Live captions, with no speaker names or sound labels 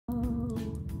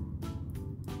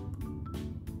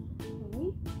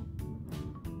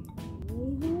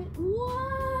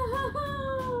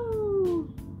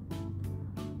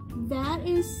That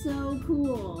is so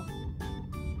cool.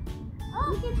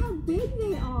 Look at how big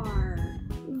they are.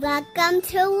 Welcome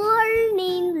to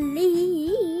Learning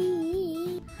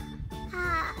League.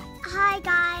 Hi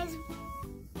guys.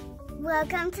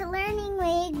 Welcome to Learning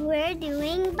League. We're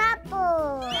doing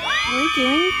bubbles. We're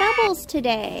doing bubbles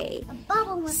today. A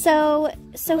bubble machine. So,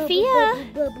 Sophia,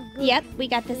 Bubble. yep, we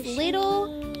got this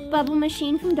little bubble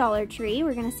machine from Dollar Tree.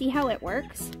 We're gonna see how it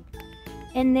works.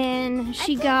 And then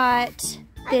she got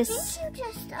this. I think you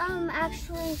just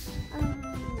actually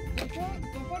dip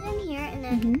it in here and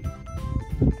then.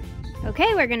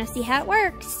 Okay, we're gonna see how it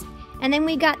works. And then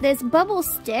we got this bubble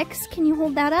sticks. Can you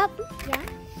hold that up? Yeah.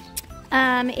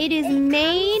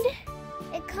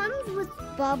 It comes with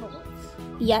bubbles.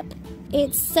 Yep.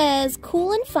 It says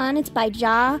Cool and Fun. It's by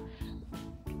Jaru,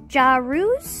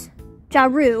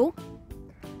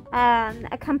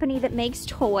 a company that makes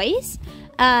toys.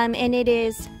 And it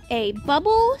is a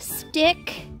bubble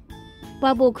stick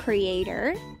bubble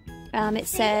creator. It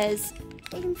says,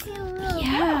 you can see a little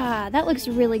yeah, that looks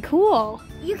really cool.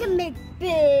 You can make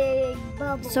big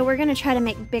bubbles. So we're gonna try to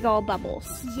make big old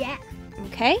bubbles. Yeah.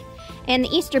 Okay. And the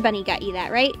Easter Bunny got you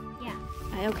that, right? Yeah.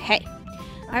 Okay.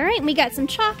 All right, and we got some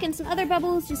chalk and some other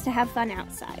bubbles just to have fun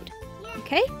outside. Yeah.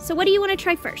 Okay, so what do you want to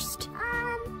try first?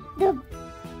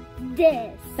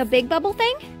 This. The big bubble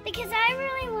thing? Because I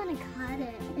really want to cut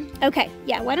it. Okay,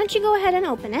 yeah, why don't you go ahead and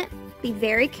open it? Be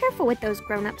very careful with those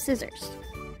grown-up scissors.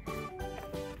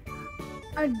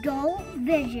 Adult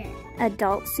vision.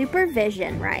 Adult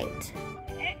supervision, right.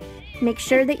 Make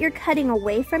sure that you're cutting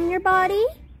away from your body.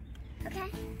 Okay.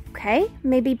 Okay,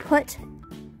 maybe put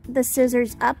the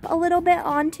scissors up a little bit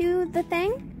onto the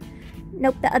thing.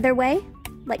 Nope, the other way.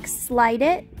 Like slide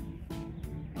it.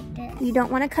 Like this. You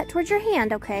don't want to cut towards your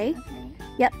hand, okay? Okay.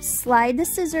 Yep, slide the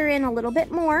scissor in a little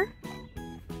bit more.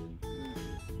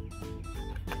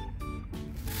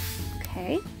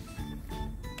 Okay.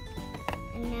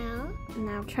 And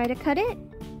Now try to cut it.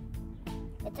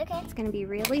 it's okay. It's gonna be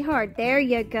really hard. There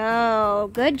you go.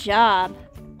 Good job.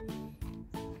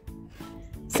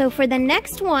 So for the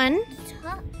next one,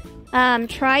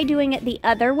 try doing it the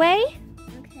other way.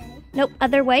 Okay. Nope,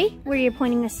 other way, where you're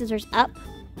pointing the scissors up.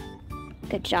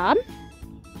 Good job.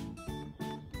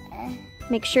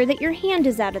 Make sure that your hand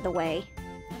is out of the way,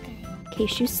 Okay. in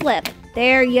case you slip.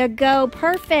 There you go,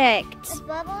 perfect. The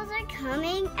bubbles are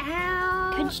coming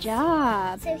out. Good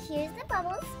job. So here's the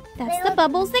bubbles. That's They the look-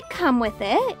 bubbles that come with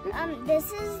it. This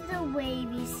is the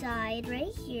wavy side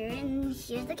right here, and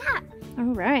here's the cap. All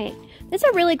right. That's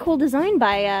a really cool design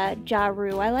by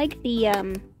Jaru. I like the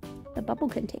bubble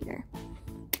container.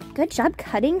 Good job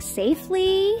cutting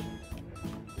safely.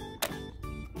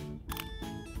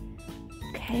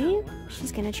 Okay,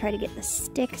 she's gonna try to get the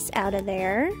sticks out of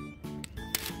there.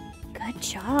 Good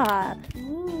job.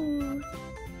 Ooh.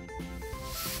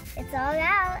 It's all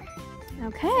out.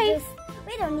 Okay.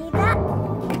 We don't need that.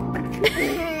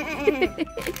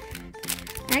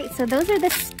 All right, so those are the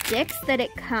sticks that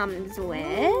it comes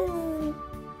with. Ooh.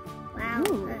 Wow.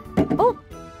 Ooh. Oh.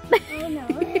 Oh no.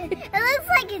 It looks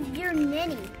like you're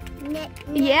knitting.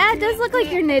 Yeah, it does look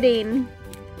like you're knitting.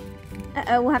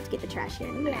 Uh-oh, we'll have to get the trash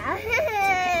in.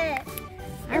 Yeah.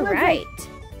 All right.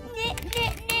 Knit.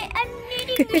 I'm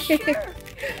knitting the shirt.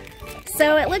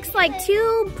 So it looks like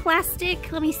two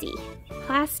plastic, let me see,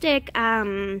 plastic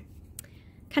kind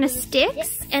of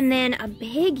sticks, and then a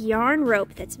big yarn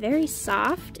rope that's very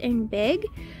soft and big.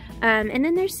 And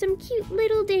then there's some cute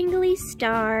little dangly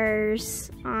stars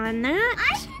on that.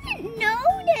 I didn't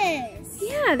notice.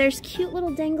 Yeah, there's cute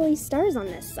little dangly stars on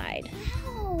this side.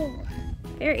 Wow.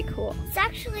 Very cool. It's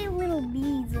actually little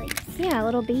beads, like. Yeah,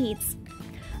 little beads.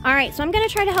 All right, so I'm gonna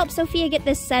try to help Sophia get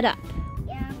this set up.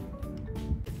 Yeah.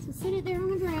 So sit it there on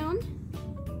the ground.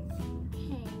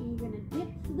 Okay, you're gonna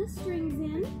dip the strings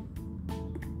in.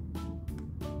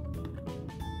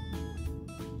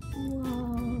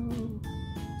 Whoa.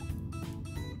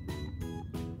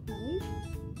 Okay.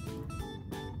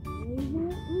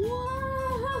 Whoa!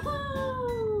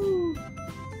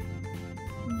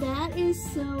 That is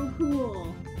so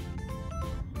cool.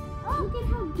 Oh, look at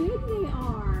how big they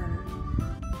are.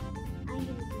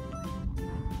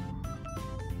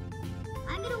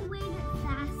 I'm gonna wave it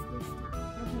fast this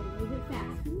time. Okay, move it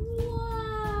fast.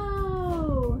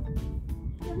 Whoa!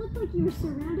 It looked like you were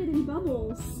surrounded in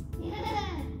bubbles.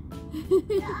 Yeah.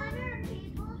 The other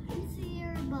people can see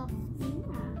your bubbles.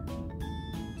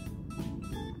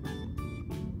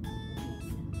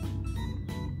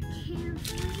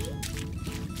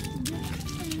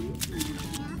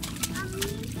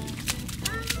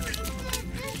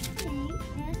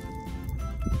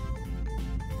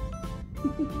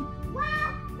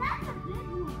 Wow, that's a big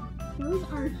one. Those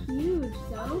are huge,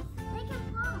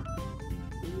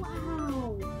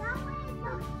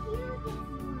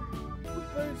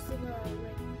 burst of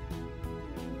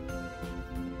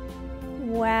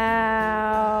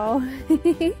Wow.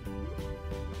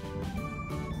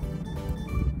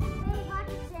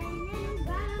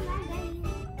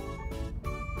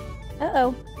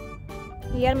 Uh-oh.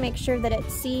 You gotta make sure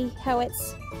that see how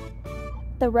it's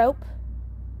the rope.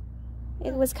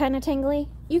 It was kind of tangly.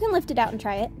 You can lift it out and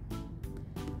try it.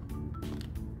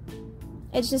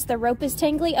 It's just the rope is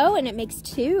tangly. Oh, and it makes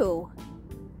two.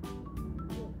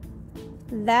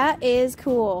 That is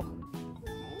cool.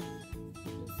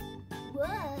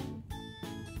 Whoa.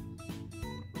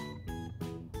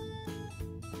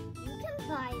 You can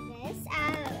buy this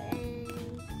out and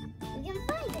we can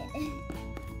find it.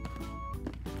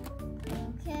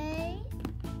 Okay.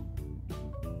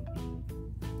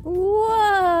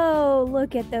 Whoa!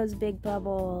 Look at those big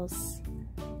bubbles.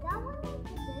 That one is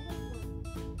the biggest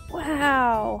one.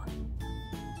 Wow.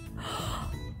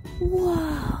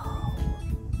 Whoa.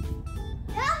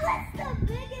 That was the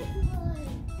biggest one.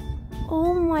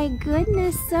 Oh my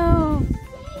goodness, so.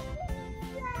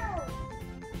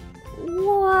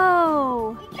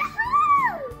 Whoa.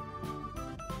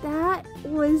 That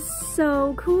was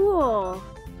so cool.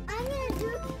 I'm gonna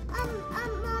do,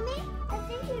 Mommy, I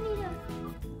think you need a,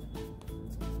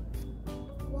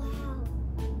 wow.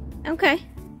 Okay.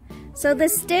 So the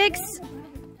sticks,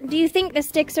 do you think the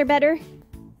sticks are better?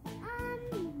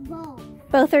 Both.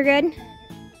 Both are good?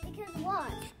 Because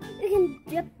watch, you can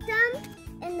dip them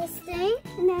in this thing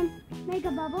and then make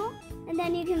a bubble and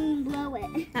then you can blow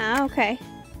it. Ah, okay.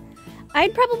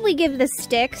 I'd probably give the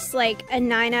sticks like a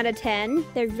 9 out of 10.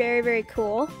 They're very, very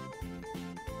cool.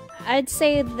 I'd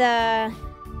say the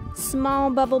small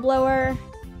bubble blower,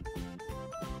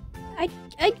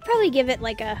 I'd probably give it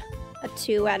like a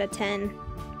 2 out of 10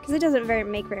 because it doesn't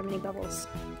make very many bubbles.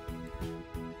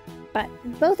 But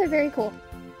both are very cool.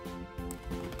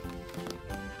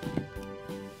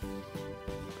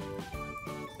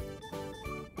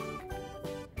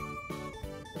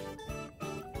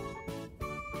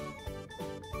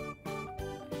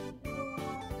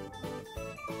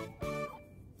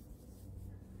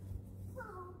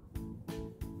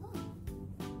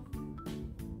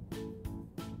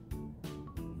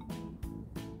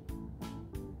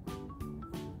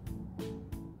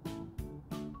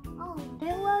 Do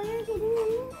it while you're getting in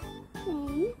the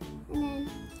thing, and then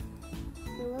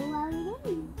do it while you're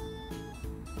getting it.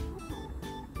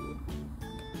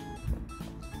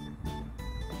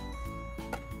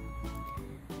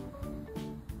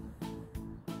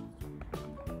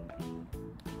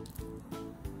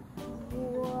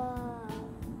 Whoa.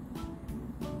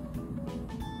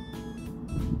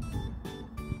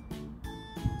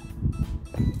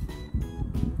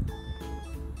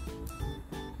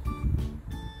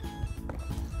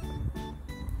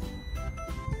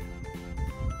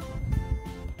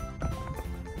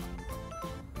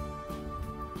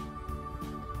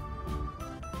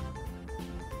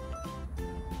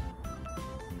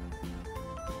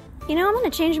 You know, I'm gonna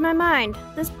change my mind.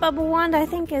 This bubble wand I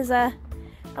think is a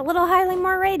little highly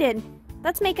more rated.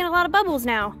 That's making a lot of bubbles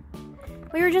now.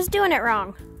 We were just doing it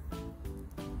wrong.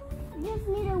 You just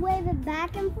need to wave it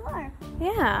back and forth.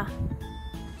 Yeah.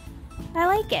 I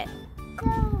like it.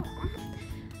 So,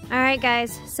 Alright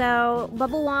guys, so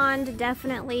bubble wand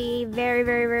definitely very,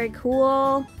 very, very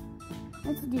cool.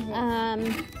 let's do this.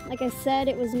 Like I said,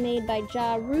 it was made by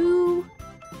Ja Rue.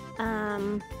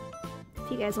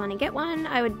 If you guys want to get one,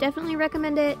 I would definitely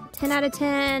recommend it. 10 out of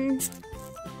 10.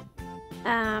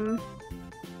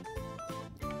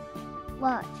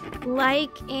 Watch.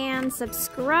 Like and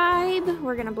subscribe.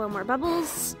 We're gonna blow more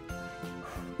bubbles.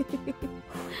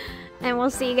 And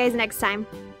we'll see you guys next time.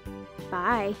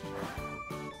 Bye.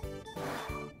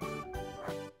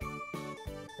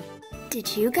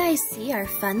 Did you guys see our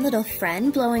fun little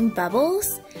friend blowing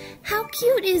bubbles? How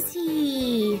cute is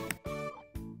he?